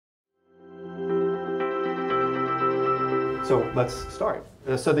So let's start.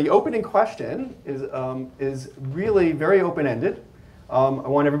 So the opening question is really very open-ended. I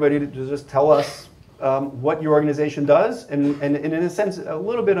want everybody to just tell us what your organization does, and in a sense, a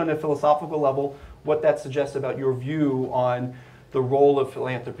little bit on a philosophical level, what that suggests about your view on the role of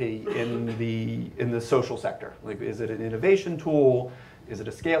philanthropy in the social sector. Like, is it an innovation tool? Is it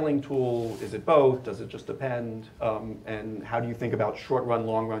a scaling tool? Is it both? Does it just depend? And how do you think about short-run,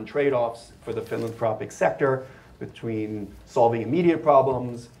 long-run trade-offs for the philanthropic sector between solving immediate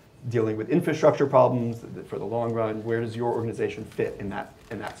problems, dealing with infrastructure problems for the long run? Where does your organization fit in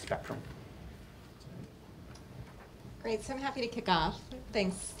that spectrum? Great, so I'm happy to kick off.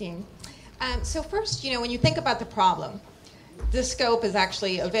 Thanks, Dean. So first, when you think about the problem, the scope is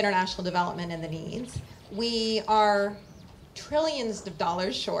actually of international development and the needs. We are trillions of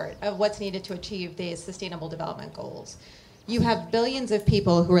dollars short of what's needed to achieve the Sustainable Development Goals. You have billions of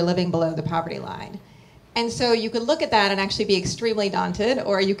people who are living below the poverty line. And so you could look at that and actually be extremely daunted,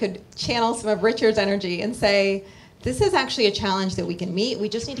 or you could channel some of Richard's energy and say, this is actually a challenge that we can meet. We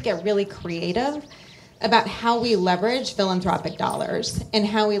just need to get really creative about how we leverage philanthropic dollars and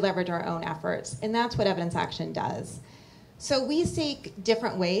how we leverage our own efforts. And that's what Evidence Action does. So we seek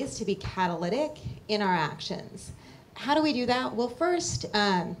different ways to be catalytic in our actions. How do we do that? Well, first,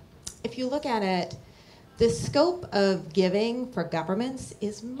 if you look at it, the scope of giving for governments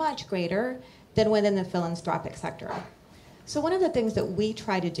is much greater than within the philanthropic sector. So one of the things that we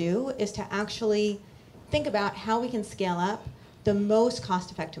try to do is to actually think about how we can scale up the most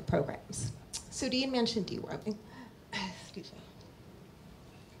cost-effective programs. So Dean mentioned deworming. Excuse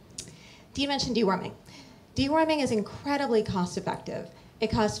me. Dean mentioned deworming. Deworming is incredibly cost-effective. It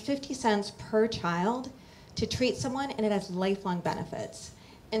costs 50 cents per child to treat someone, and it has lifelong benefits.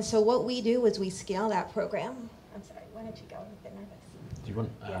 And so what we do is we scale that program. I'm sorry, why don't you go? I'm a bit nervous. Do you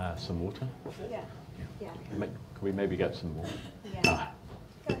want some water? Yeah. Can we maybe get some more? Yeah.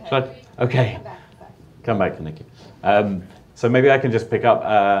 Go ahead. Okay. Come back, Kanika. So maybe I can just pick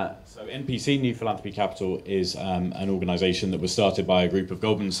up. So NPC, New Philanthropy Capital, is an organisation that was started by a group of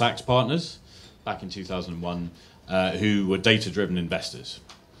Goldman Sachs partners back in 2001 who were data-driven investors.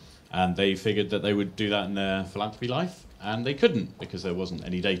 And they figured that they would do that in their philanthropy life, and they couldn't because there wasn't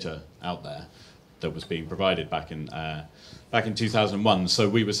any data out there that was being provided back in 2001. So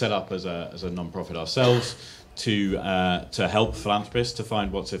we were set up as a non-profit ourselves to help philanthropists to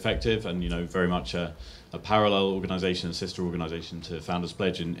find what's effective, and very much a parallel organisation, a sister organisation to Founders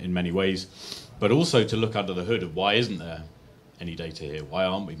Pledge in many ways, but also to look under the hood of why isn't there any data here? Why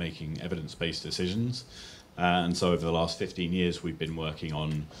aren't we making evidence-based decisions? And so over the last 15 years, we've been working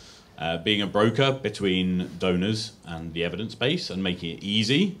on being a broker between donors and the evidence base and making it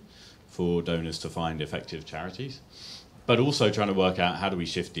easy for donors to find effective charities, but also trying to work out how do we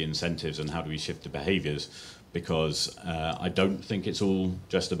shift the incentives and how do we shift the behaviours, because I don't think it's all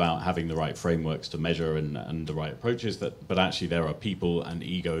just about having the right frameworks to measure and the right approaches, but actually there are people and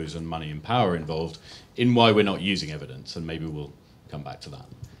egos and money and power involved in why we're not using evidence, and maybe we'll come back to that.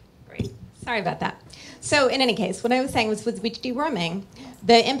 Great. Sorry about that. So in any case, what I was saying was with deworming,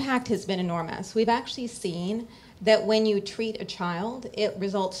 the impact has been enormous. We've actually seen that when you treat a child, it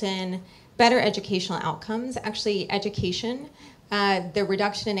results in better educational outcomes. Actually, education, the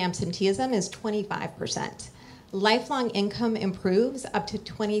reduction in absenteeism is 25%. Lifelong income improves up to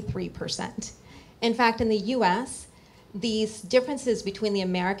 23%. In fact, in the US, these differences between the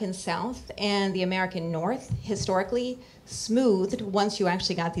American South and the American North historically smoothed once you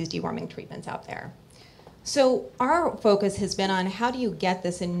actually got these deworming treatments out there. So our focus has been on how do you get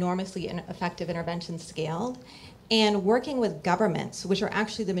this enormously effective intervention scaled, and working with governments, which are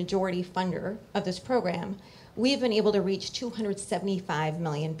actually the majority funder of this program, we've been able to reach 275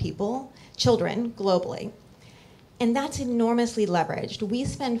 million people, children, globally. And that's enormously leveraged. We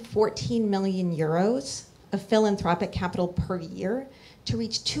spend 14 million euros of philanthropic capital per year to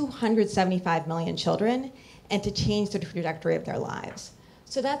reach 275 million children and to change the trajectory of their lives.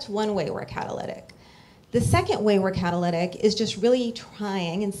 So that's one way we're catalytic. The second way we're catalytic is just really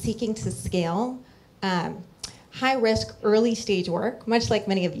trying and seeking to scale high-risk, early-stage work, much like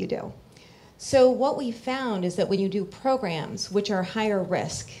many of you do. So what we found is that when you do programs which are higher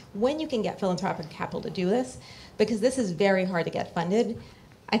risk, when you can get philanthropic capital to do this, because this is very hard to get funded,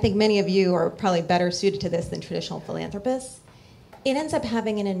 I think many of you are probably better suited to this than traditional philanthropists, it ends up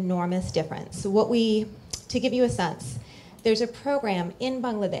having an enormous difference. So to give you a sense, there's a program in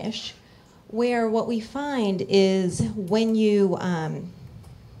Bangladesh where what we find is when you, after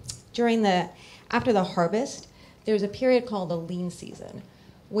the harvest, there's a period called the lean season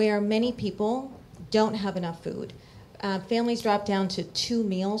where many people don't have enough food. Families drop down to 2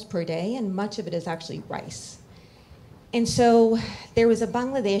 meals per day, and much of it is actually rice. And so there was a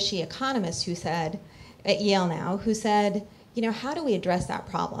Bangladeshi economist who said, at Yale now, who said, you know, how do we address that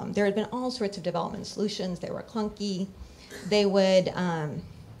problem? There had been all sorts of development solutions. They were clunky. They would,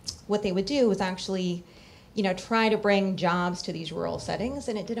 what they would do was actually, you know, try to bring jobs to these rural settings,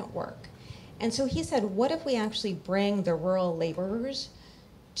 and it didn't work. And so he said, what if we actually bring the rural laborers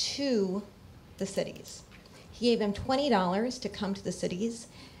to the cities? He gave them $20 to come to the cities,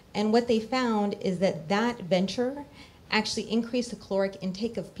 and what they found is that that venture actually increased the caloric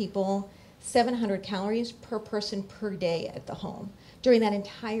intake of people 700 calories per person per day at the home during that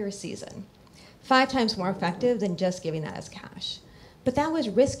entire season. 5 times more effective than just giving that as cash. But that was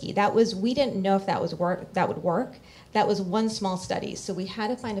risky. We didn't know if that would work. That was one small study. So we had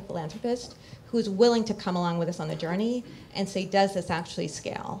to find a philanthropist who was willing to come along with us on the journey and say, does this actually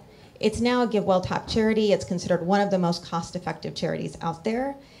scale? It's now a Give Well top charity. It's considered one of the most cost-effective charities out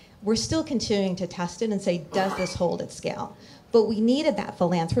there. We're still continuing to test it and say, does this hold at scale? But we needed that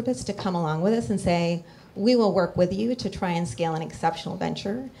philanthropist to come along with us and say, we will work with you to try and scale an exceptional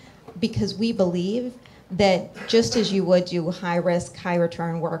venture, because we believe that just as you would do high risk, high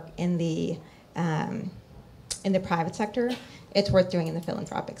return work in the private sector, it's worth doing in the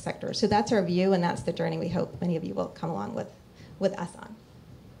philanthropic sector. So that's our view, and that's the journey we hope many of you will come along with us on.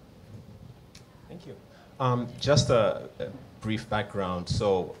 Thank you. Just a brief background.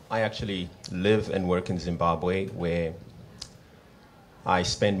 So I actually live and work in Zimbabwe, where I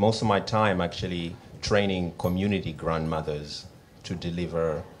spend most of my time actually training community grandmothers to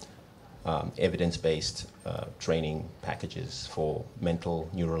deliver evidence-based training packages for mental,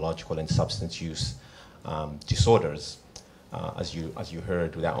 neurological, and substance use disorders. As you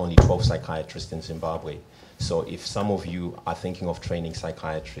heard, there are only 12 psychiatrists in Zimbabwe. So if some of you are thinking of training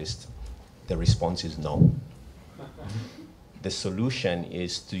psychiatrists, the response is no. The solution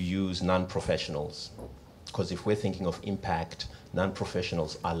is to use non-professionals, because if we're thinking of impact,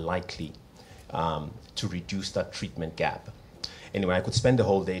 non-professionals are likely to reduce that treatment gap. Anyway, I could spend the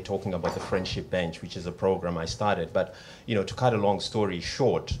whole day talking about the Friendship Bench, which is a program I started. But to cut a long story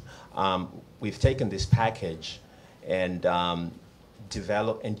short, we've taken this package and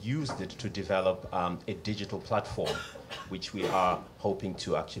developed and used it to develop a digital platform, which we are hoping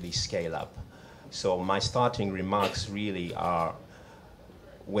to actually scale up. So my starting remarks really are,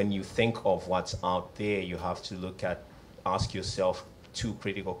 when you think of what's out there, you have to ask yourself 2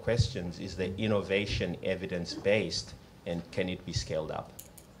 critical questions. Is the innovation evidence-based, and can it be scaled up?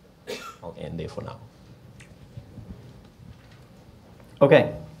 I'll end there for now.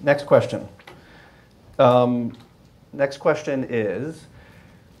 Okay, next question. Next question is,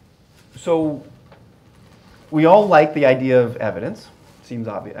 so we all like the idea of evidence. Seems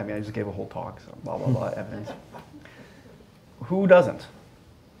obvious. I mean, I just gave a whole talk, so blah, blah, blah, evidence. Who doesn't?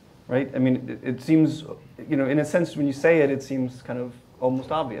 Right? I mean, it seems, in a sense, when you say it, it seems kind of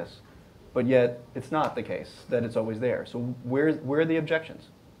almost obvious. But yet, it's not the case that it's always there. So where are the objections?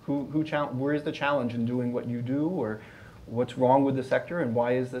 Where is the challenge in doing what you do, or what's wrong with the sector, and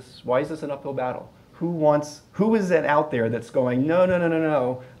why is this an uphill battle? Who is it out there that's going,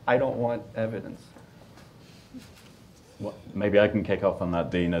 no, I don't want evidence? Well, maybe I can kick off on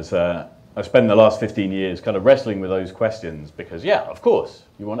that, Dean, as I've spent the last 15 years kind of wrestling with those questions, because, yeah, of course,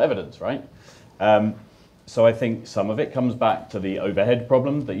 you want evidence, right? So I think some of it comes back to the overhead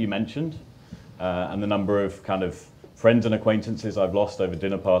problem that you mentioned, and the number of kind of friends and acquaintances I've lost over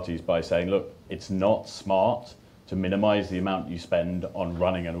dinner parties by saying, look, it's not smart to minimize the amount you spend on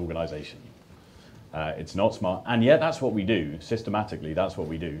running an organization. It's not smart, and yet that's what we do, systematically, that's what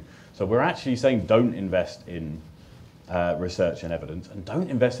we do. So we're actually saying don't invest in research and evidence, and don't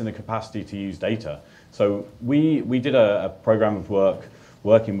invest in the capacity to use data. So we did a program of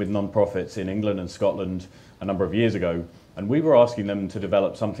working with non-profits in England and Scotland a number of years ago, and we were asking them to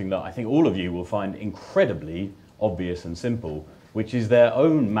develop something that I think all of you will find incredibly obvious and simple, which is their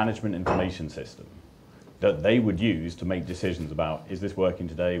own management information system that they would use to make decisions about, is this working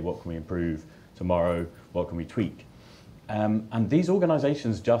today, what can we improve tomorrow, what can we tweak? And these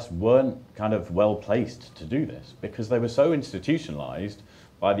organizations just weren't kind of well placed to do this, because they were so institutionalized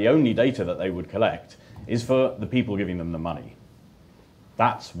by the only data that they would collect is for the people giving them the money.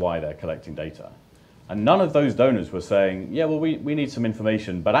 That's why they're collecting data. And none of those donors were saying, yeah, well, we need some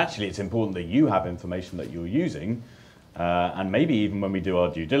information, but actually it's important that you have information that you're using. And maybe even when we do our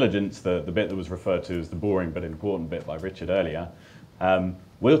due diligence, the bit that was referred to as the boring but important bit by Richard earlier,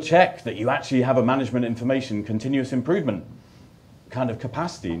 we'll check that you actually have a management information continuous improvement kind of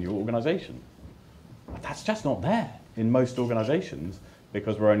capacity in your organization. But that's just not there in most organizations,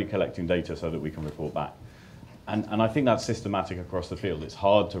 because we're only collecting data so that we can report back. And I think that's systematic across the field. It's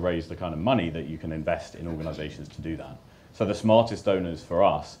hard to raise the kind of money that you can invest in organizations to do that. So the smartest donors for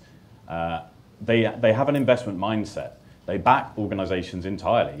us, they have an investment mindset. They back organizations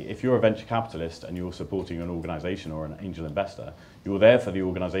entirely. If you're a venture capitalist and you're supporting an organization or an angel investor, you're there for the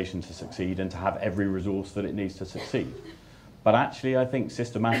organization to succeed and to have every resource that it needs to succeed. But actually, I think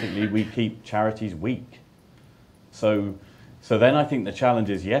systematically we keep charities weak. So then I think the challenge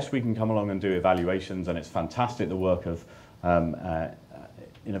is, yes, we can come along and do evaluations, and it's fantastic, the work of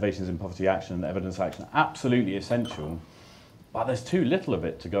innovations in poverty action and evidence action, absolutely essential, but there's too little of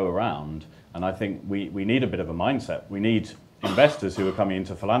it to go around. And I think we need a bit of a mindset. We need investors who are coming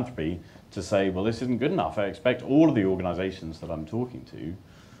into philanthropy to say, well, this isn't good enough. I expect all of the organizations that I'm talking to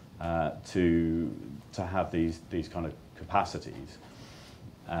have these kind of capacities.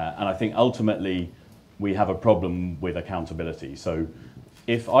 And I think ultimately we have a problem with accountability. So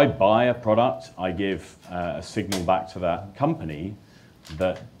if I buy a product, I give a signal back to that company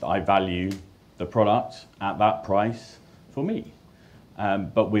that I value the product at that price for me.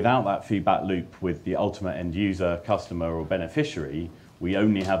 But without that feedback loop with the ultimate end user, customer, or beneficiary, we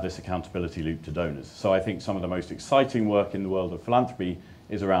only have this accountability loop to donors. So I think some of the most exciting work in the world of philanthropy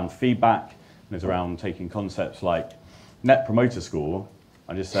is around feedback, and is around taking concepts like Net Promoter Score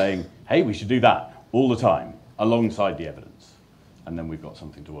and just saying, hey, we should do that all the time alongside the evidence. And then we've got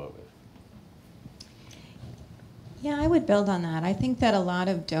something to work with. Yeah, I would build on that. I think that a lot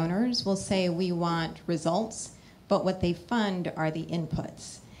of donors will say we want results, but what they fund are the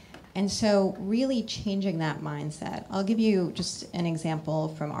inputs. And so really changing that mindset. I'll give you just an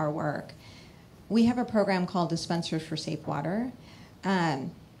example from our work. We have a program called Dispensers for Safe Water.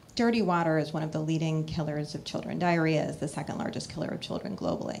 Dirty water is one of the leading killers of children. Diarrhea is the second largest killer of children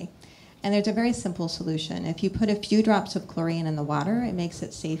globally. And there's a very simple solution. If you put a few drops of chlorine in the water, it makes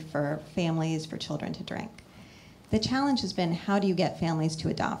it safe for families, for children to drink. The challenge has been, how do you get families to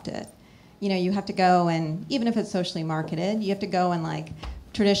adopt it? You know, you have to go and, even if it's socially marketed, you have to go and like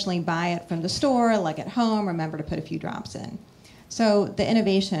traditionally buy it from the store, like at home, remember to put a few drops in. So the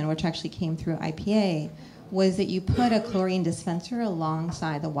innovation, which actually came through IPA, was that you put a chlorine dispenser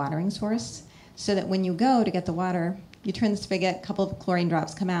alongside the watering source so that when you go to get the water, you turn the spigot, a couple of chlorine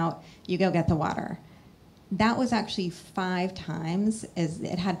drops come out, you go get the water. That was actually it had 5 times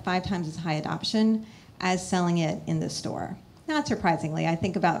as high adoption as selling it in the store. Not surprisingly, I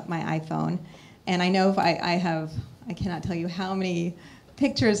think about my iPhone, and I know if I cannot tell you how many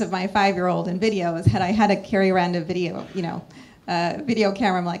pictures of my 5-year-old in videos. Had I had to carry around a video, video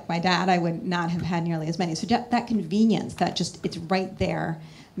camera like my dad, I would not have had nearly as many. So that convenience, that just, it's right there,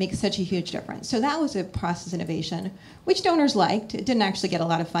 makes such a huge difference. So that was a process innovation, which donors liked. It didn't actually get a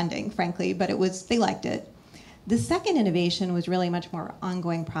lot of funding, frankly, but they liked it. The second innovation was really much more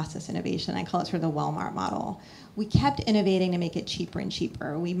ongoing process innovation. I call it sort of the Walmart model. We kept innovating to make it cheaper and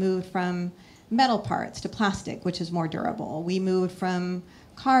cheaper. We moved from metal parts to plastic, which is more durable. We moved from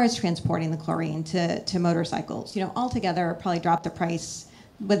cars transporting the chlorine to motorcycles. Altogether, probably dropped the price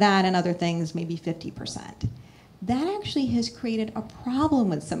with that and other things, maybe 50%. That actually has created a problem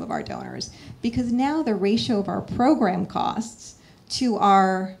with some of our donors, because now the ratio of our program costs to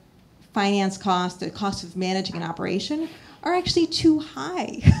our finance costs, the cost of managing an operation, are actually too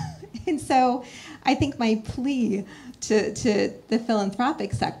high. And so I think my plea to the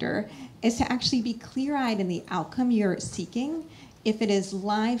philanthropic sector is to actually be clear-eyed in the outcome you're seeking. If it is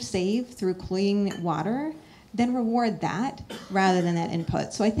lives saved through clean water, then reward that rather than that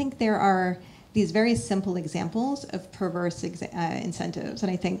input. So I think there are these very simple examples of perverse incentives.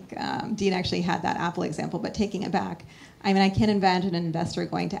 And I think Dean actually had that Apple example, but taking it back, I mean, I can't imagine an investor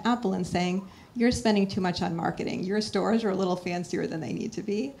going to Apple and saying, you're spending too much on marketing. Your stores are a little fancier than they need to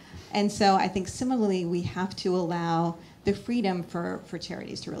be. And so I think similarly, we have to allow the freedom for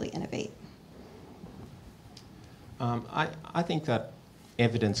charities to really innovate. I think that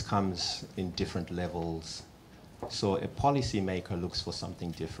evidence comes in different levels. So a policymaker looks for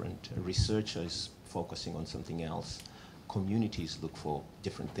something different. A researcher is focusing on something else. Communities look for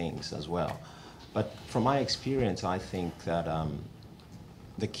different things as well. But from my experience, I think that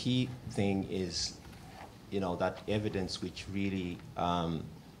the key thing is, that evidence which really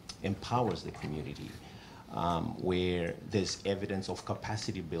empowers the community, where there's evidence of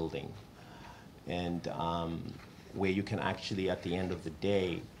capacity building, and where you can actually, at the end of the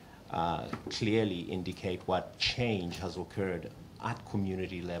day, clearly indicate what change has occurred at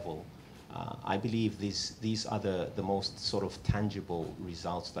community level. I believe these are the most sort of tangible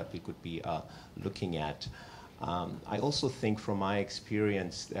results that we could be looking at. I also think from my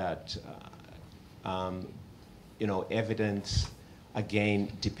experience that evidence,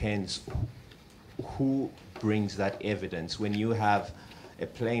 again, depends who brings that evidence? When you have a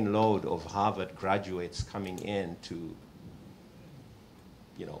plane load of Harvard graduates coming in to,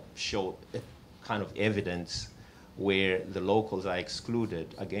 show a kind of evidence where the locals are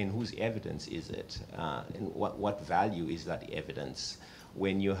excluded, again, whose evidence is it? And what value is that evidence?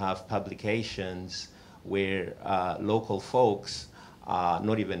 When you have publications where local folks are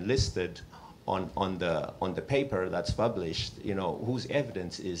not even listed on the paper that's published, whose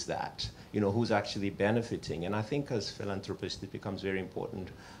evidence is that? Who's actually benefiting? And I think as philanthropists, it becomes very important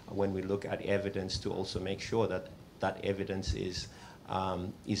when we look at evidence to also make sure that that evidence is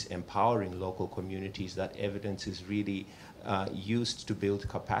empowering local communities, that evidence is really used to build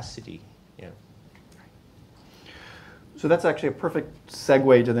capacity. Yeah. So that's actually a perfect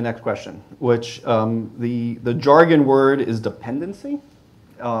segue to the next question, which the jargon word is dependency.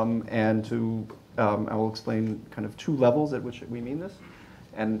 And I will explain kind of two levels at which we mean this,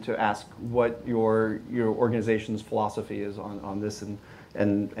 and to ask what your organization's philosophy is on this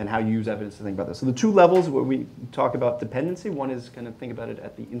and how you use evidence to think about this. So the two levels where we talk about dependency, one is kind of think about it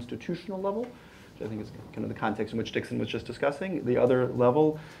at the institutional level, which I think is kind of the context in which Dixon was just discussing. The other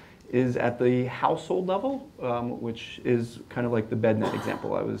level is at the household level, which is kind of like the BedNet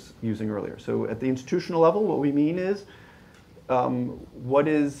example I was using earlier. So at the institutional level, what we mean is what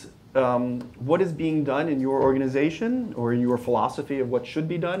is being done in your organization or in your philosophy of what should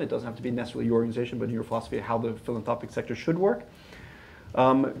be done. It doesn't have to be necessarily your organization, but in your philosophy of how the philanthropic sector should work.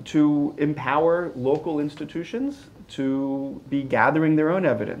 To empower local institutions to be gathering their own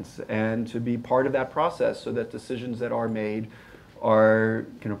evidence and to be part of that process so that decisions that are made are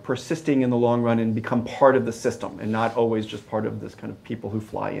kind of persisting in the long run and become part of the system and not always just part of this kind of people who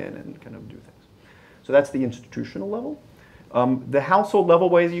fly in and kind of do things. So that's the institutional level. The household level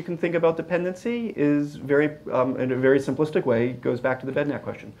ways you can think about dependency is in a very simplistic way, goes back to the BedNet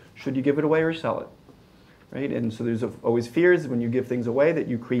question. Should you give it away or sell it? Right? And so there's always fears when you give things away that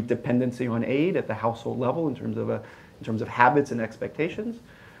you create dependency on aid at the household level in terms of habits and expectations.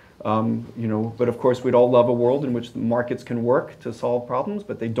 But of course we'd all love a world in which the markets can work to solve problems,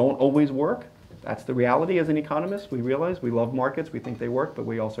 but they don't always work. That's the reality as an economist. We realize we love markets, we think they work, but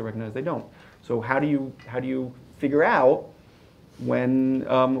we also recognize they don't. So how do you figure out when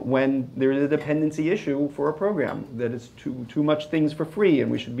there is a dependency issue for a program, that it's too much things for free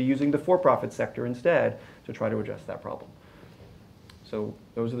and we should be using the for-profit sector instead to try to address that problem? So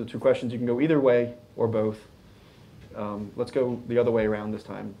those are the two questions. You can go either way or both. Let's go the other way around this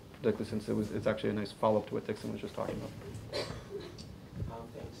time, since it's actually a nice follow-up to what Dixon was just talking about.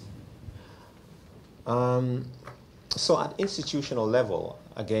 Thanks. So at institutional level,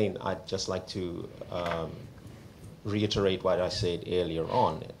 again, I'd just like to reiterate what I said earlier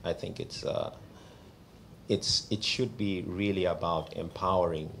on. I think it should be really about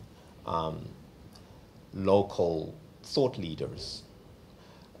empowering local thought leaders.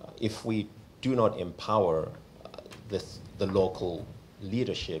 If we do not empower the local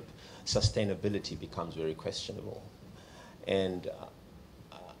leadership, sustainability becomes very questionable. And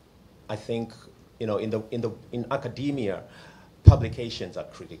I think in academia, publications are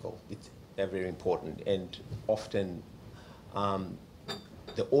critical. They're very important, and often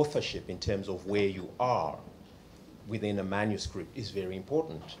the authorship in terms of where you are within a manuscript is very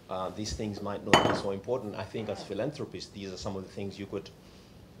important. These things might not be so important. I think as philanthropists, these are some of the things you could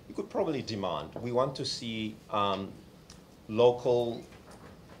probably demand. We want to see local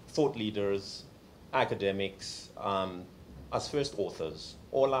thought leaders, academics, as first authors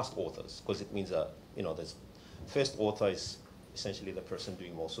or last authors, because it means there's first author is essentially the person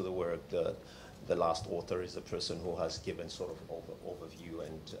doing most of the work. The last author is the person who has given sort of overview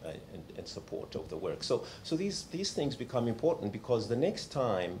and support of the work. So these things become important, because the next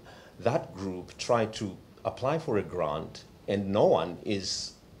time that group try to apply for a grant and no one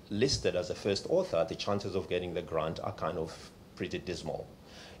is listed as a first author, the chances of getting the grant are kind of pretty dismal.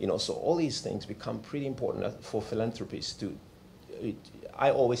 So all these things become pretty important for philanthropists.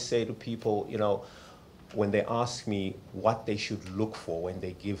 I always say to people, when they ask me what they should look for when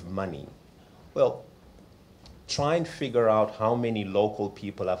they give money, well, try and figure out how many local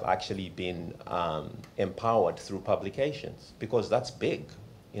people have actually been empowered through publications, because that's big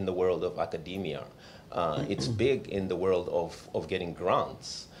in the world of academia. It's big in the world of getting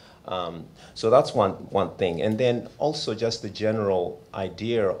grants. So that's one thing. And then also just the general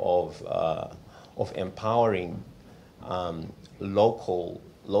idea of empowering local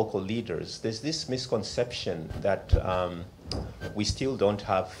leaders. There's this misconception that we still don't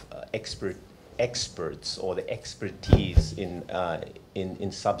have expert experts or the expertise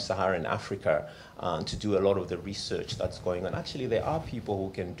in sub-Saharan Africa to do a lot of the research that's going on. Actually, there are people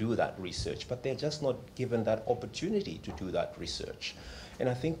who can do that research, but they're just not given that opportunity to do that research. And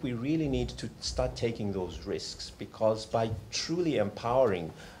I think we really need to start taking those risks, because by truly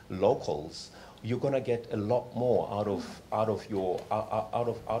empowering locals, you're going to get a lot more out of your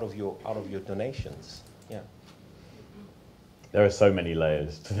donations. Yeah. There are so many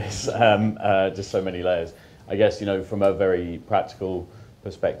layers to this, just so many layers. I guess, from a very practical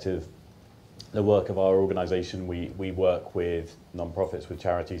perspective, the work of our organisation, we work with non-profits, with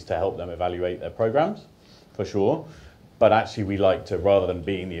charities to help them evaluate their programmes, for sure. But actually we like to, rather than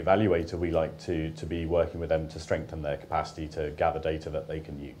being the evaluator, we like to be working with them to strengthen their capacity to gather data that they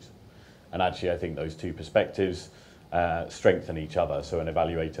can use. And actually I think those two perspectives strengthen each other. So an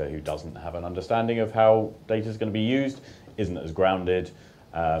evaluator who doesn't have an understanding of how data is going to be used isn't as grounded.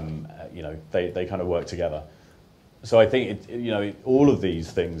 They kind of work together. So I think all of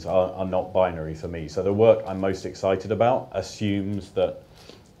these things are not binary for me. So the work I'm most excited about assumes that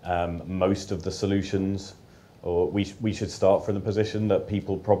most of the solutions, or we should start from the position that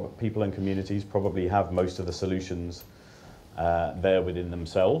people and communities probably have most of the solutions there within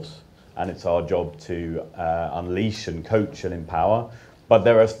themselves, and it's our job to unleash and coach and empower. But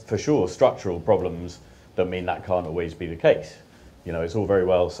there are for sure structural problems that mean that can't always be the case. It's all very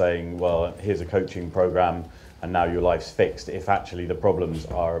well saying, well, here's a coaching program and now your life's fixed, if actually the problems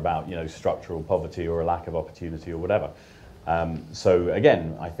are about structural poverty or a lack of opportunity or whatever. So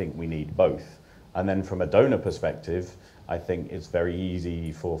again, I think we need both. And then from a donor perspective, I think it's very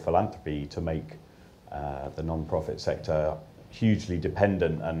easy for philanthropy to make the non-profit sector hugely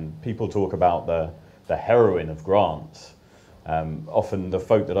dependent, and people talk about the heroin of grants. Often the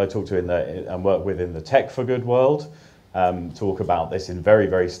folk that I talk to and work with in the Tech for Good world talk about this in very,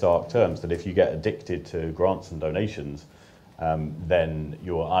 very stark terms, that if you get addicted to grants and donations, then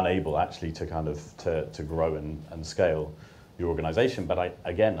you're unable actually to to grow and scale your organisation. But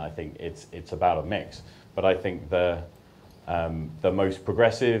I think it's about a mix. But I think the most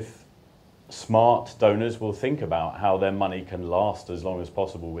progressive, smart donors will think about how their money can last as long as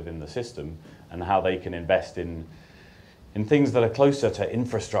possible within the system, and how they can invest in things that are closer to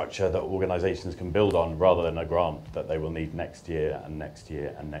infrastructure that organisations can build on, rather than a grant that they will need next year and next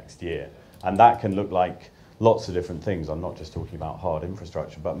year and next year. And that can look like lots of different things. I'm not just talking about hard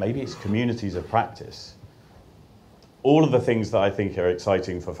infrastructure, but maybe it's communities of practice. All of the things that I think are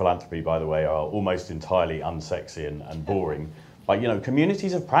exciting for philanthropy, by the way, are almost entirely unsexy and boring. But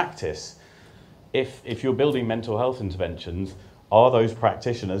communities of practice, if you're building mental health interventions, are those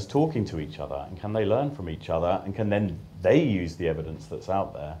practitioners talking to each other, and can they learn from each other, and can then they use the evidence that's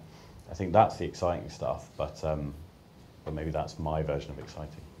out there? I think that's the exciting stuff, but maybe that's my version of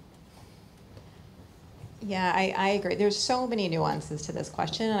exciting. Yeah, I agree. There's so many nuances to this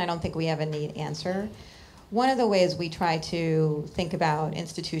question, and I don't think we have a neat answer. One of the ways we try to think about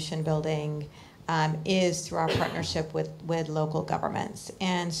institution building is through our partnership with local governments.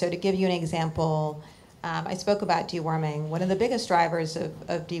 And so to give you an example, I spoke about deworming. One of the biggest drivers of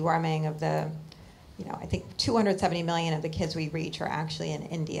deworming of the, I think 270 million of the kids we reach are actually in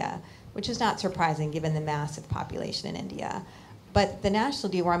India, which is not surprising given the massive population in India. But the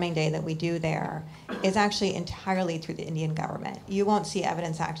National Deworming Day that we do there is actually entirely through the Indian government. You won't see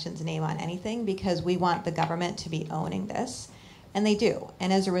Evidence Action's name on anything, because we want the government to be owning this, and they do.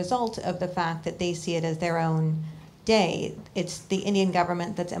 And as a result of the fact that they see it as their own day, it's the Indian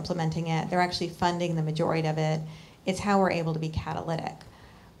government that's implementing it. They're actually funding the majority of it. It's how we're able to be catalytic.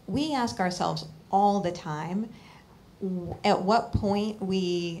 We ask ourselves all the time at what point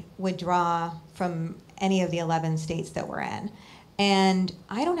we would draw from any of the 11 states that we're in. And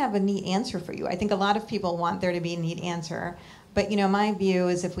I don't have a neat answer for you. I think a lot of people want there to be a neat answer. But my view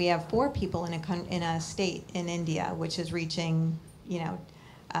is, if we have 4 people in a state in India, which is reaching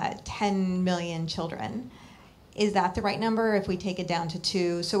 10 million children, is that the right number? If we take it down to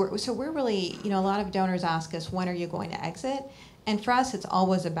 2, so we're really, a lot of donors ask us, when are you going to exit? And for us, it's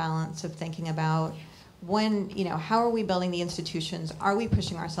always a balance of thinking about when, how are we building the institutions? Are we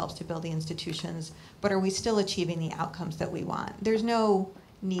pushing ourselves to build the institutions? But are we still achieving the outcomes that we want? There's no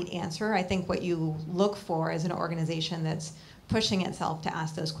neat answer. I think what you look for is an organization that's pushing itself to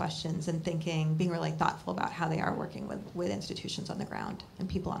ask those questions and being really thoughtful about how they are working with institutions on the ground and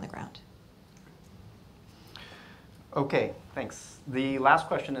people on the ground. Okay, thanks. The last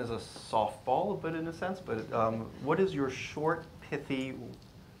question is a softball, but in a sense, but what is your short, pithy,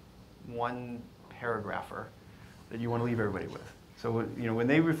 one paragrapher that you want to leave everybody with? So, when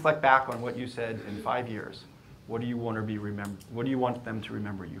they reflect back on what you said in 5 years, what do you want to be remembered? What do you want them to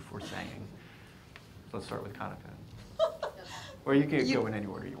remember you for saying? let's start with Kanika. Or you can go in any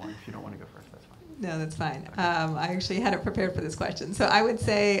order you want. If you don't want to go first, that's fine. No, that's fine. I actually had it prepared for this question. So I would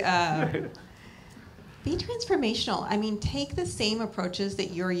say be transformational. I mean, take the same approaches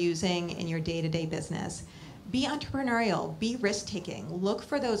that you're using in your day-to-day business. Be entrepreneurial, be risk-taking, look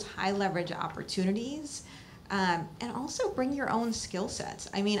for those high-leverage opportunities, and also bring your own skill sets.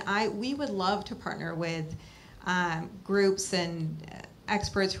 I mean, we would love to partner with groups and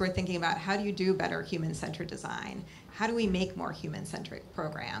experts who are thinking about how do you do better human-centered design? How do we make more human-centric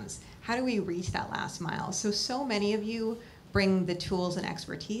programs? How do we reach that last mile? So many of you bring the tools and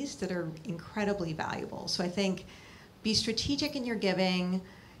expertise that are incredibly valuable. So I think be strategic in your giving,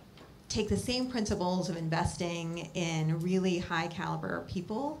 take the same principles of investing in really high caliber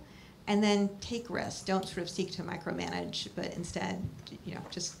people, and then take risks. Don't sort of seek to micromanage, but instead,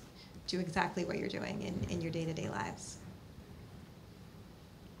 just do exactly what you're doing in your day-to-day lives.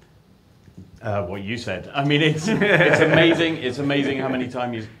 What you said. I mean, it's amazing. It's amazing how many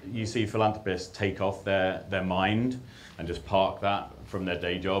times you see philanthropists take off their mind and just park that from their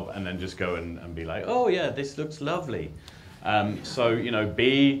day job and then just go and be like, oh yeah, this looks lovely. So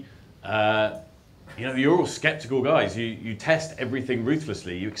you're all skeptical guys. You test everything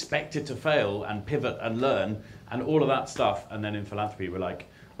ruthlessly. You expect it to fail and pivot and learn and all of that stuff. And then in philanthropy, we're like,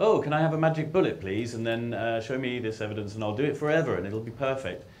 oh, can I have a magic bullet, please? And then show me this evidence and I'll do it forever and it'll be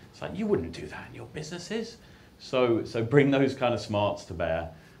perfect. It's like, you wouldn't do that in your businesses. So bring those kind of smarts to bear.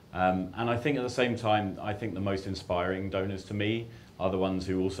 And I think at the same time, I think the most inspiring donors to me are the ones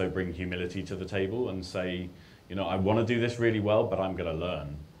who also bring humility to the table and say, I want to do this really well, but I'm going to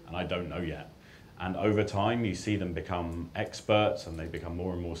learn and I don't know yet. And over time, you see them become experts and they become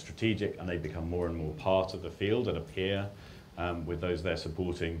more and more strategic and they become more and more part of the field at a peer with those they're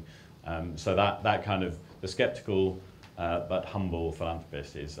supporting. So that kind of, the skeptical but humble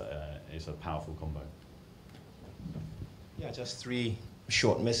philanthropist is a powerful combo. Yeah, just 3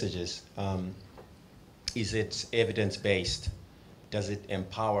 short messages. Is it evidence-based? Does it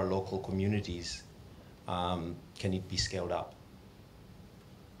empower local communities? Can it be scaled up?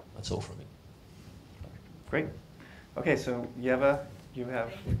 That's all from me. Great. Okay, so you have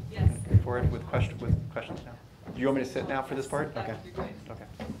Yes. for it with questions now. Do you want me to sit now for this part? That Okay. would be great. Okay.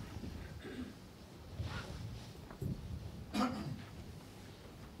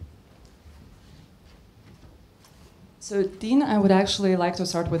 So, Dean, I would actually like to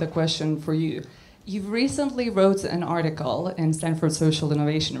start with a question for you. You've recently wrote an article in Stanford Social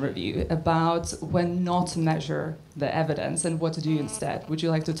Innovation Review about when not to measure the evidence and what to do instead. Would you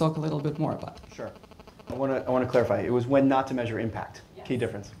like to talk a little bit more about that? Sure. I want to clarify. It was when not to measure impact. Yes. Key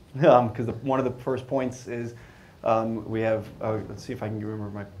difference. Because one of the first points is we have. Let's see if I can remember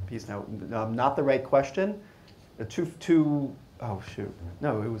my piece now. Not the right question. Oh shoot.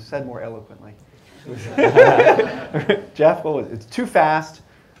 No, it was said more eloquently. Jeff, what was it? It's too fast.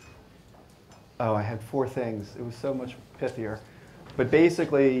 Oh, I had 4 things. It was so much pithier. But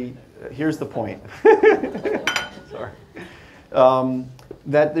basically, here's the point. Sorry.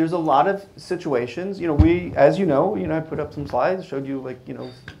 That there's a lot of situations. As you know, I put up some slides, showed you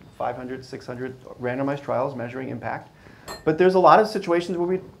 500, 600 randomized trials measuring impact. But there's a lot of situations where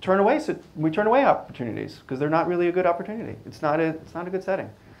we turn away opportunities because they're not really a good opportunity. It's not a good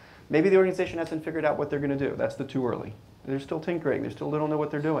setting. Maybe the organization hasn't figured out what they're going to do. That's the too early. They're still tinkering. They still don't know what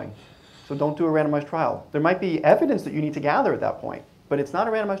they're doing. So don't do a randomized trial. There might be evidence that you need to gather at that point, but it's not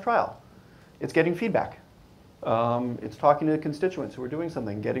a randomized trial. It's getting feedback. It's talking to constituents who are doing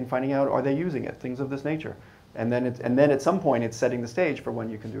something, finding out are they using it, things of this nature. And then at some point it's setting the stage for when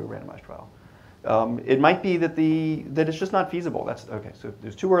you can do a randomized trial. It might be that it's just not feasible. That's okay. So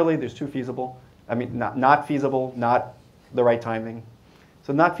there's too early, there's too feasible. I mean, not feasible, not the right timing.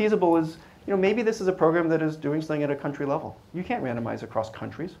 So not feasible is, maybe this is a program that is doing something at a country level. You can't randomize across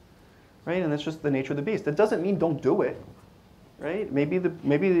countries, right? And that's just the nature of the beast. That doesn't mean don't do it, right? Maybe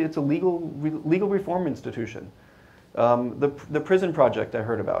it's a legal reform institution. The prison project I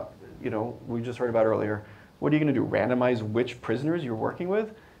heard about, we just heard about earlier. What are you going to do? Randomize which prisoners you're working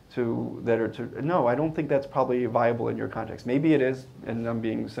with? No, I don't think that's probably viable in your context. Maybe it is, and I'm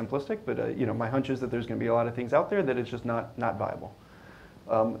being simplistic, but my hunch is that there's going to be a lot of things out there that it's just not viable.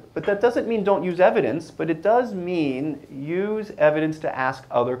 But that doesn't mean don't use evidence, but it does mean use evidence to ask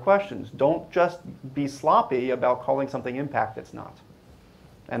other questions. Don't just be sloppy about calling something impact that's not.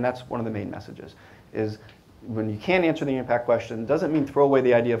 And that's one of the main messages, is when you can't answer the impact question, doesn't mean throw away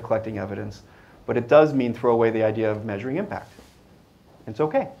the idea of collecting evidence, but it does mean throw away the idea of measuring impact. It's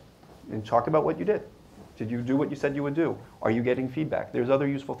okay. And talk about what you did. Did you do what you said you would do? Are you getting feedback? There's other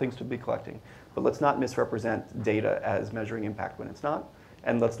useful things to be collecting. But let's not misrepresent data as measuring impact when it's not.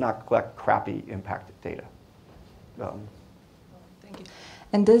 and let's not collect crappy impact data. Thank you.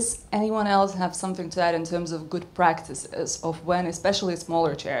 And does anyone else have something to add in terms of good practices of when, especially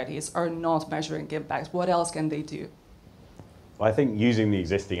smaller charities, are not measuring impact? What else can they do? I think using the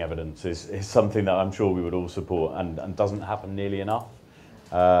existing evidence is something that I'm sure we would all support and doesn't happen nearly enough.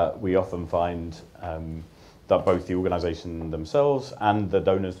 We often find that both the organisation themselves and the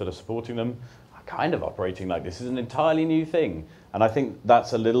donors that are supporting them are kind of operating like this is an entirely new thing. And I think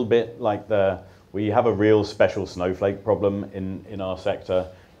that's a little bit like we have a real special snowflake problem in our sector,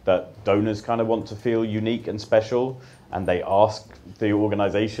 that donors kind of want to feel unique and special, and they ask the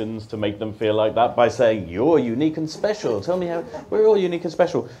organizations to make them feel like that by saying, you're unique and special, tell me how, we're all unique and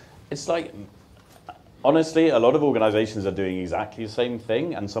special. It's like, honestly, a lot of organizations are doing exactly the same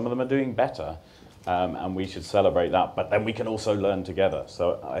thing, and some of them are doing better, and we should celebrate that, but then we can also learn together.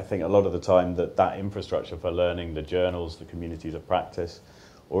 So I think a lot of the time that infrastructure for learning, the journals, the communities of practice,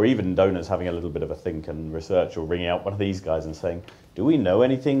 or even donors having a little bit of a think and research, or ringing out one of these guys and saying, do we know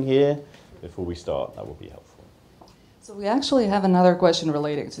anything here before we start? That will be helpful. So we actually have another question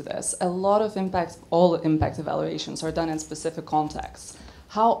relating to this. A lot of all impact evaluations are done in specific contexts.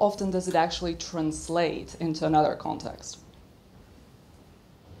 How often does it actually translate into another context?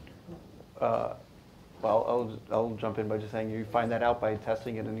 Well, I'll jump in by just saying you find that out by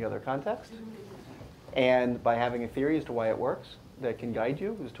testing it in the other context, and by having a theory as to why it works that can guide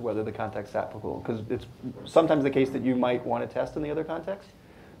you as to whether the context is applicable. Because it's sometimes the case that you might want to test in the other context,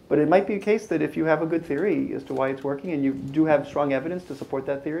 but it might be a case that if you have a good theory as to why it's working and you do have strong evidence to support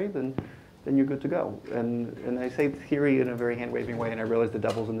that theory, then you're good to go. And I say theory in a very hand-waving way, and I realize the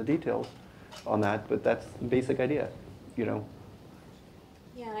devil's in the details on that, but that's the basic idea, you know.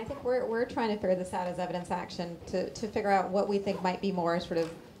 Yeah, and I think we're trying to figure this out as evidence action to figure out what we think might be more sort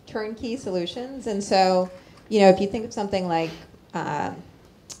of turnkey solutions. And so, if you think of something like,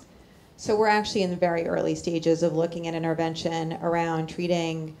 so we're actually in the very early stages of looking at intervention around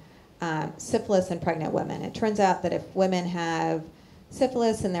treating syphilis in pregnant women. It turns out that if women have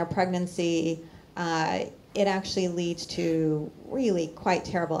syphilis in their pregnancy, it actually leads to really quite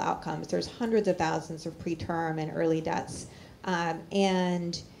terrible outcomes. There's hundreds of thousands of preterm and early deaths.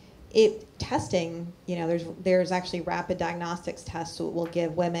 And testing, there's actually rapid diagnostics tests that will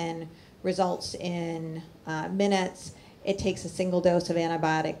give women results in minutes. It takes a single dose of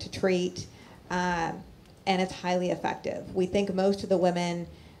antibiotic to treat, and it's highly effective. We think most of the women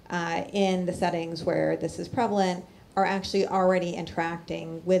in the settings where this is prevalent are actually already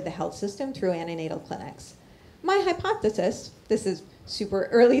interacting with the health system through antenatal clinics. My hypothesis, this is super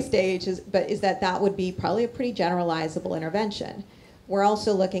early stage, is that would be probably a pretty generalizable intervention. We're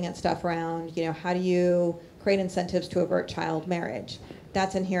also looking at stuff around, how do you create incentives to avert child marriage?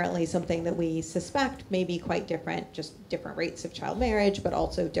 That's inherently something that we suspect may be quite different, just different rates of child marriage, but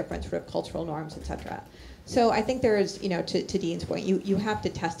also different sort of cultural norms, et cetera. So I think there's, to Dean's point, you have to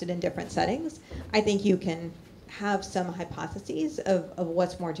test it in different settings. I think you can have some hypotheses of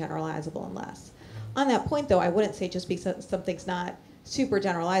what's more generalizable and less. On that point, though, I wouldn't say just because something's not super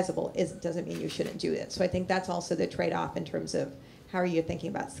generalizable doesn't mean you shouldn't do it. So I think that's also the trade-off in terms of how are you thinking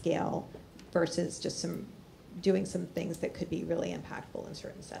about scale versus just doing some things that could be really impactful in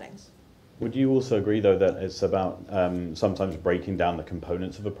certain settings. Would you also agree, though, that it's about sometimes breaking down the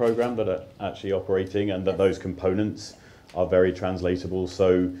components of a program that are actually operating, and that those components are very translatable?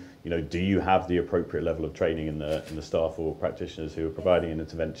 So, do you have the appropriate level of training in the staff or practitioners who are providing an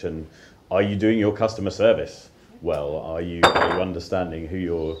intervention? Are you doing your customer service well? Are you understanding who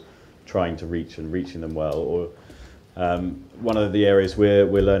you're trying to reach and reaching them well? Or one of the areas we're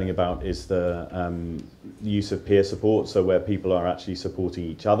learning about is the use of peer support, so where people are actually supporting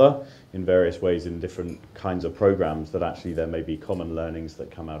each other in various ways in different kinds of programs, that actually there may be common learnings that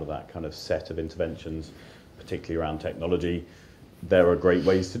come out of that kind of set of interventions, particularly around technology. There are great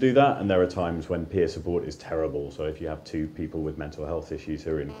ways to do that, and there are times when peer support is terrible. So if you have two people with mental health issues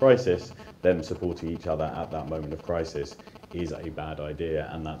who are in crisis, them supporting each other at that moment of crisis is a bad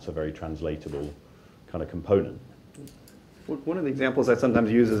idea, and that's a very translatable kind of component. One of the examples I sometimes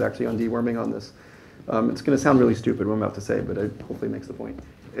use is actually on deworming on this. It's going to sound really stupid what I'm about to say, but it hopefully makes the point.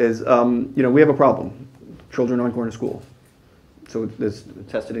 Is, we have a problem. Children aren't going to school. So it's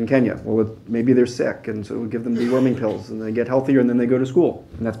tested in Kenya. Well, maybe they're sick, and so we give them deworming pills, and they get healthier, and then they go to school.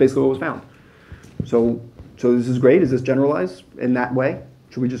 And that's basically what was found. So this is great. Is this generalized in that way?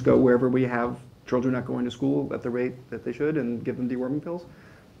 Should we just go wherever we have children not going to school at the rate that they should and give them deworming pills?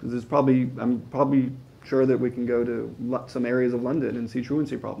 Because I'm probably sure that we can go to some areas of London and see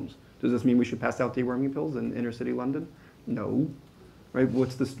truancy problems. Does this mean we should pass out deworming pills in inner city London? No. Right?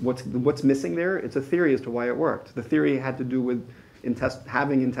 What's missing there? It's a theory as to why it worked. The theory had to do with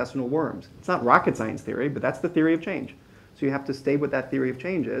having intestinal worms. It's not rocket science theory, but that's the theory of change. So you have to stay with that theory of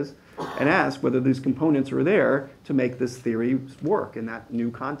change is and ask whether these components are there to make this theory work in that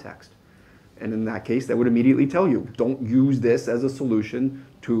new context. And in that case, that would immediately tell you, don't use this as a solution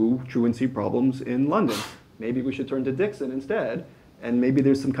to truancy problems in London. Maybe we should turn to Dixon instead, and maybe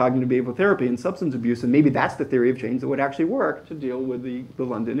there's some cognitive behavioral therapy and substance abuse, and maybe that's the theory of change that would actually work to deal with the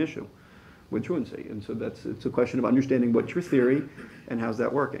London issue with truancy. And so it's a question of understanding what's your theory and how's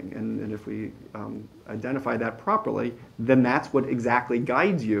that working. And if we identify that properly, then that's what exactly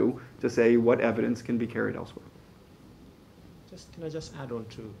guides you to say what evidence can be carried elsewhere. Can I just add on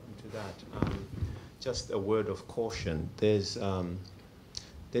to that? Just a word of caution. There's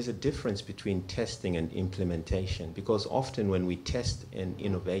a difference between testing and implementation, because often when we test an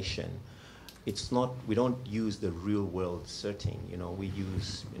innovation, we don't use the real world setting. We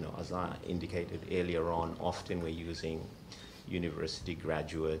use, as I indicated earlier on, often we're using university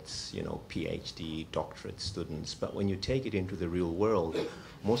graduates, PhD, doctorate students. But when you take it into the real world,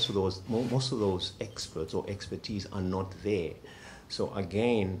 most of those experts or expertise are not there. So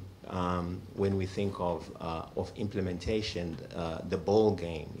again, when we think of implementation, the ball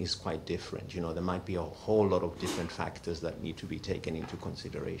game is quite different. There might be a whole lot of different factors that need to be taken into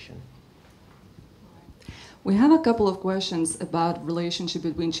consideration. We have a couple of questions about relationship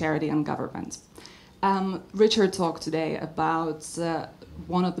between charity and government. Richard talked today about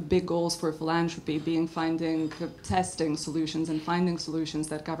one of the big goals for philanthropy being testing solutions and finding solutions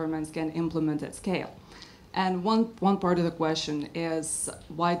that governments can implement at scale. And one part of the question is,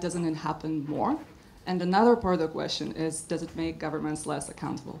 why doesn't it happen more? And another part of the question is, does it make governments less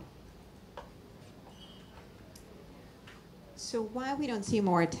accountable? So why we don't see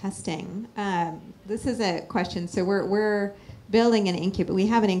more testing? This is a question. So we're building an incubator. We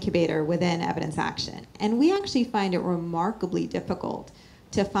have an incubator within Evidence Action, and we actually find it remarkably difficult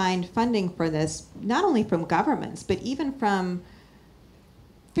to find funding for this, not only from governments, but even from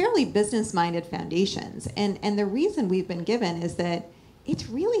fairly business-minded foundations. And the reason we've been given is that it's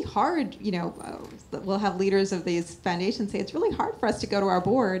really hard, we'll have leaders of these foundations say, it's really hard for us to go to our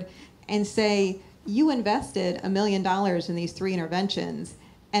board and say, you invested $1 million in these 3 interventions,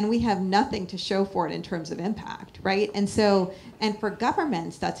 and we have nothing to show for it in terms of impact, right? And for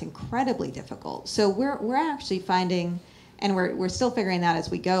governments, that's incredibly difficult. So we're actually finding, and we're still figuring that as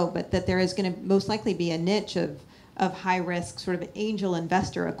we go, but that there is going to most likely be a niche of high-risk sort of angel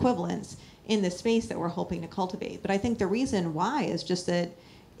investor equivalents in the space that we're hoping to cultivate. But I think the reason why is just that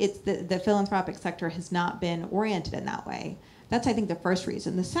the philanthropic sector has not been oriented in that way. That's, I think, the first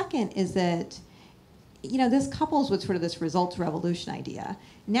reason. The second is that this couples with sort of this results revolution idea.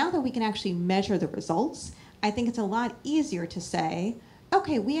 Now that we can actually measure the results, I think it's a lot easier to say,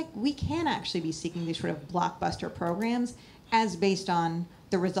 okay, we can actually be seeking these sort of blockbuster programs as based on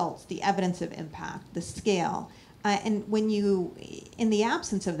the results, the evidence of impact, the scale. And in the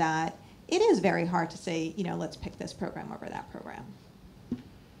absence of that, it is very hard to say, let's pick this program over that program.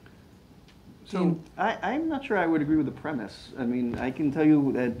 So I'm not sure I would agree with the premise. I mean, I can tell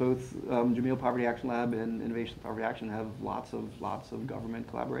you that both Jameel Poverty Action Lab and Innovation Poverty Action have lots of government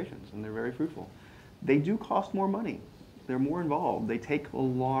collaborations, and they're very fruitful. They do cost more money. They're more involved. They take a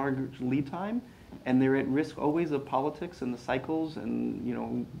large lead time, and they're at risk always of politics and the cycles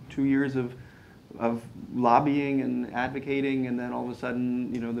and 2 years of lobbying and advocating, and then all of a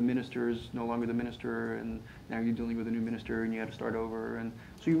sudden, the minister is no longer the minister, and now you're dealing with a new minister, and you have to start over. And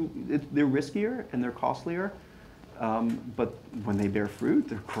so they're riskier and they're costlier, but when they bear fruit,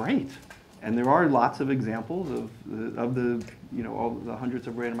 they're great. And there are lots of examples of the all the hundreds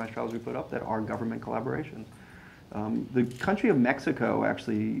of randomized trials we put up that are government collaborations. The country of Mexico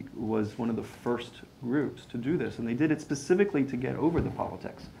actually was one of the first groups to do this, and they did it specifically to get over the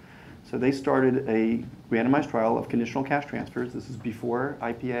politics. So they started a randomized trial of conditional cash transfers. This is before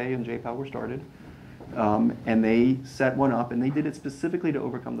IPA and JPAL were started. And they set one up, and they did it specifically to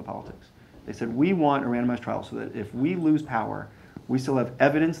overcome the politics. They said, we want a randomized trial so that if we lose power, we still have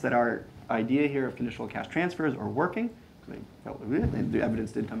evidence that our idea here of conditional cash transfers are working. The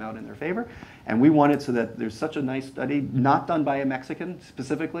evidence did come out in their favor. And we want it so that there's such a nice study, not done by a Mexican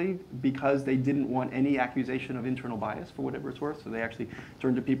specifically, because they didn't want any accusation of internal bias, for whatever it's worth. So they actually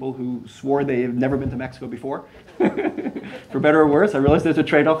turned to people who swore they have never been to Mexico before. For better or worse, I realize there's a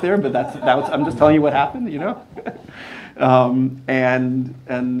trade-off there, but I'm just telling you what happened,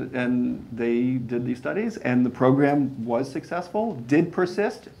 And they did these studies, and the program was successful, did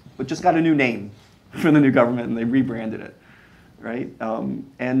persist, but just got a new name for the new government, and they rebranded it, right?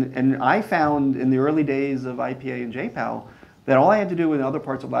 And I found in the early days of IPA and JPAL, that all I had to do in other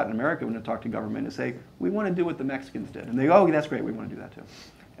parts of Latin America when I talked to government is say, we want to do what the Mexicans did. And they go, oh, that's great, we want to do that too.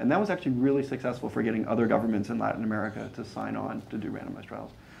 And that was actually really successful for getting other governments in Latin America to sign on to do randomized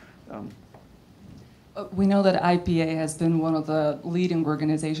trials. We know that IPA has been one of the leading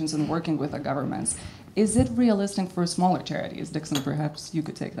organizations in working with the governments. Is it realistic for smaller charities? Dixon, perhaps you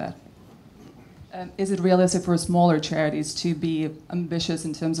could take that. Is it realistic for smaller charities to be ambitious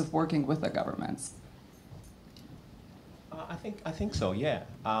in terms of working with the governments? I think so, yeah.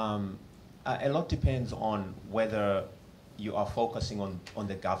 A lot depends on whether you are focusing on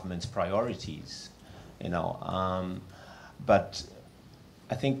the government's priorities, you know. But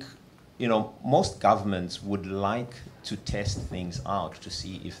I think, you know, most governments would like to test things out to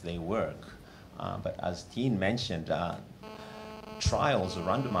see if they work. But as Dean mentioned, trials, or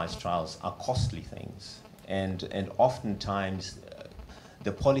randomized trials, are costly things. And oftentimes,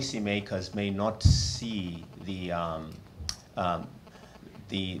 the policymakers may not see the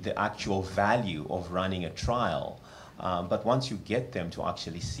actual value of running a trial. But once you get them to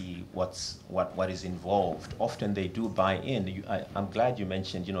actually see what is involved, often they do buy in. I'm glad you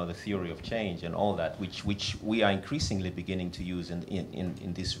mentioned, you know, the theory of change and all that, which we are increasingly beginning to use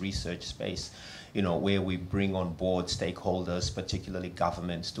in this research space, you know, where we bring on board stakeholders, particularly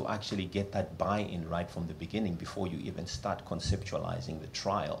governments, to actually get that buy-in right from the beginning before you even start conceptualizing the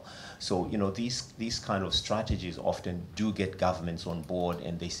trial. So, you know, these kind of strategies often do get governments on board,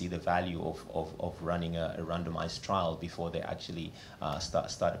 and they see the value of running a randomized trial before they actually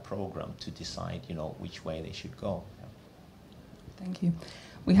start a program to decide, you know, which way they should go. Thank you.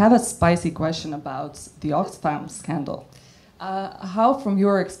 We have a spicy question about the Oxfam scandal. How, from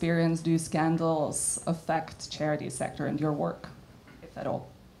your experience, do scandals affect charity sector and your work, if at all?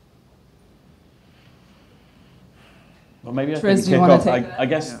 Well, maybe I Triz, can kick off. I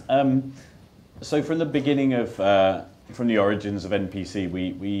guess, Yeah. So from the beginning of, from the origins of NPC,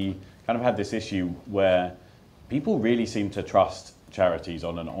 we kind of had this issue where people really seem to trust charities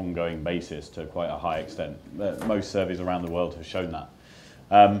on an ongoing basis to quite a high extent. Most surveys around the world have shown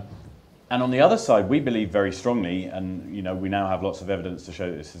that. And on the other side, we believe very strongly, and you know, we now have lots of evidence to show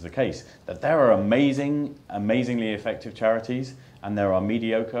that this is the case, that there are amazingly effective charities, and there are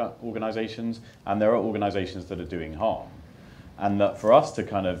mediocre organizations, and there are organizations that are doing harm. And that for us to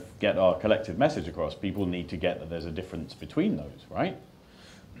kind of get our collective message across, people need to get that there's a difference between those, right?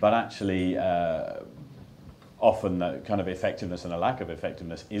 But actually, often the kind of effectiveness and a lack of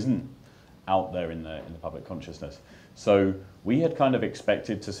effectiveness isn't out there in the public consciousness. So we had kind of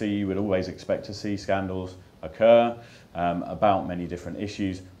expected to see, you would always expect to see scandals occur about many different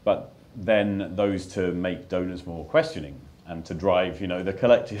issues, but then those to make donors more questioning and to drive, you know, the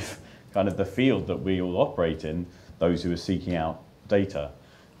collective kind of the field that we all operate in, those who are seeking out data.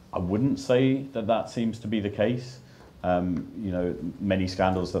 I wouldn't say that that seems to be the case. You know, many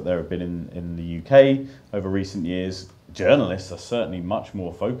scandals that there have been in the UK over recent years, journalists are certainly much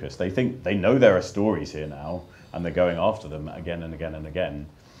more focused. They think they know there are stories here now, and they're going after them again and again and again.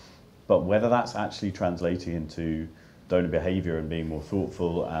 But whether that's actually translating into donor behavior and being more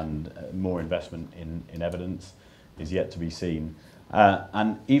thoughtful and more investment in evidence is yet to be seen.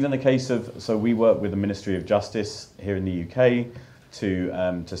 And even the case of, so we work with the Ministry of Justice here in the UK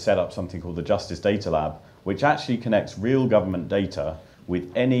to set up something called the Justice Data Lab, which actually connects real government data with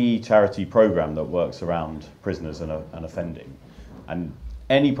any charity program that works around prisoners and offending. And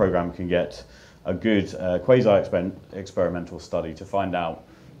any program can get a good quasi-experimental study to find out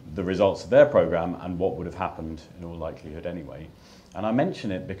the results of their program and what would have happened in all likelihood anyway. And I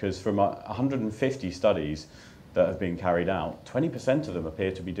mention it because from 150 studies that have been carried out, 20% of them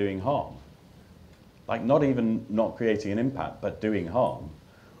appear to be doing harm. Like not even not creating an impact, but doing harm.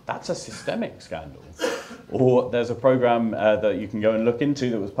 That's a systemic scandal. Or there's a program that you can go and look into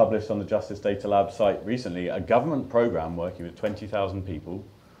that was published on the Justice Data Lab site recently, a government program working with 20,000 people,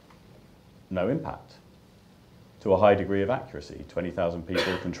 no impact. To a high degree of accuracy, 20,000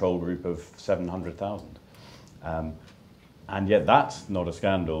 people, control group of 700,000. And yet that's not a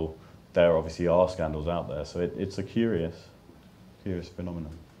scandal. There obviously are scandals out there, so it's a curious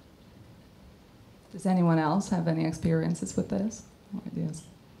phenomenon. Does anyone else have any experiences with this? Or ideas?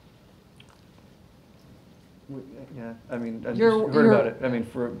 Yeah, I mean, I You're- heard about it. I mean,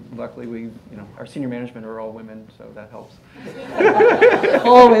 luckily we, you know, our senior management are all women, so that helps.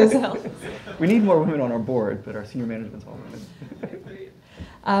 Always helps. We need more women on our board, but our senior management's all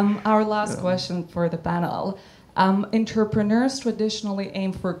women. Our last question for the panel. Entrepreneurs traditionally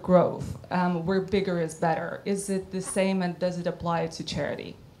aim for growth, where bigger is better. Is it the same, and does it apply to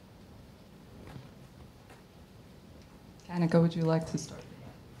charity? Kanika, would you like to start?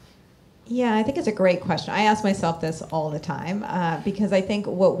 Yeah, I think it's a great question. I ask myself this all the time because I think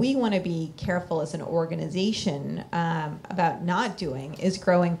what we want to be careful as an organization about not doing is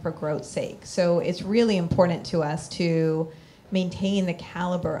growing for growth's sake. So it's really important to us to maintain the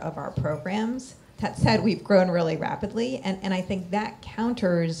caliber of our programs. That said, we've grown really rapidly, and I think that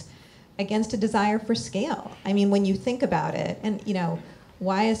counters against a desire for scale. I mean, when you think about it, and you know,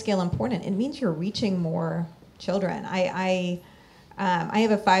 why is scale important? It means you're reaching more children. I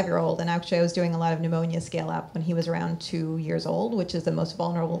have a 5-year-old, and actually I was doing a lot of pneumonia scale up when he was around 2 years old, which is the most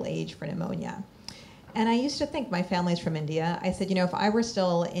vulnerable age for pneumonia. And I used to think, my family's from India, I said, you know, if I were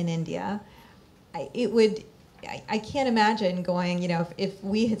still in India, I can't imagine going, you know, if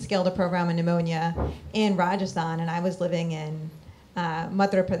we had scaled a program in pneumonia in Rajasthan and I was living in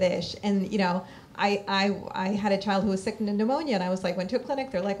Madhya Pradesh, and, you know, I had a child who was sick with pneumonia, and I was like, went to a clinic,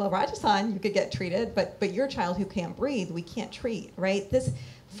 they're like, well, Rajasthan, you could get treated, but your child who can't breathe, we can't treat, right? This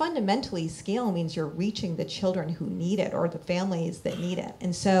fundamentally, scale means you're reaching the children who need it or the families that need it.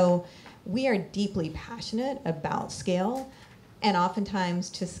 And so we are deeply passionate about scale, and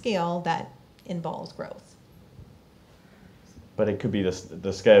oftentimes to scale that involves growth. But it could be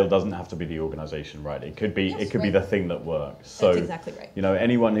the scale doesn't have to be the organization, right? It could be Yes, it could right. be the thing that works. So, That's exactly right. you know,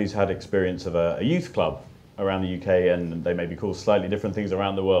 anyone who's had experience of a youth club around the UK, and they may be called slightly different things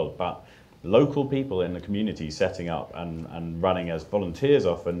around the world, but local people in the community setting up and running as volunteers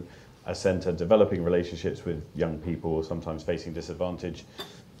often a centre, developing relationships with young people, sometimes facing disadvantage,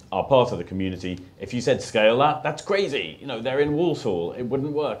 are part of the community. If you said scale that, that's crazy. You know, they're in Walsall, it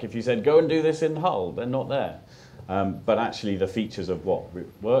wouldn't work. If you said go and do this in Hull, they're not there. But actually the features of what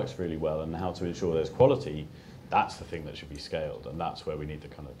works really well and how to ensure there's quality, that's the thing that should be scaled, and that's where we need the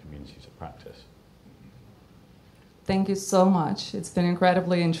kind of community to practice. Thank you so much. It's been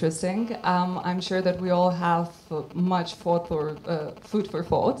incredibly interesting. I'm sure that we all have much food for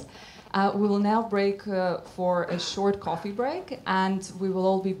thought. We will now break for a short coffee break, and we will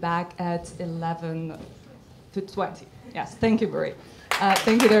all be back at 11:20. Yes, thank you, Brie.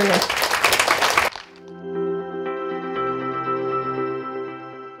 Thank you very much.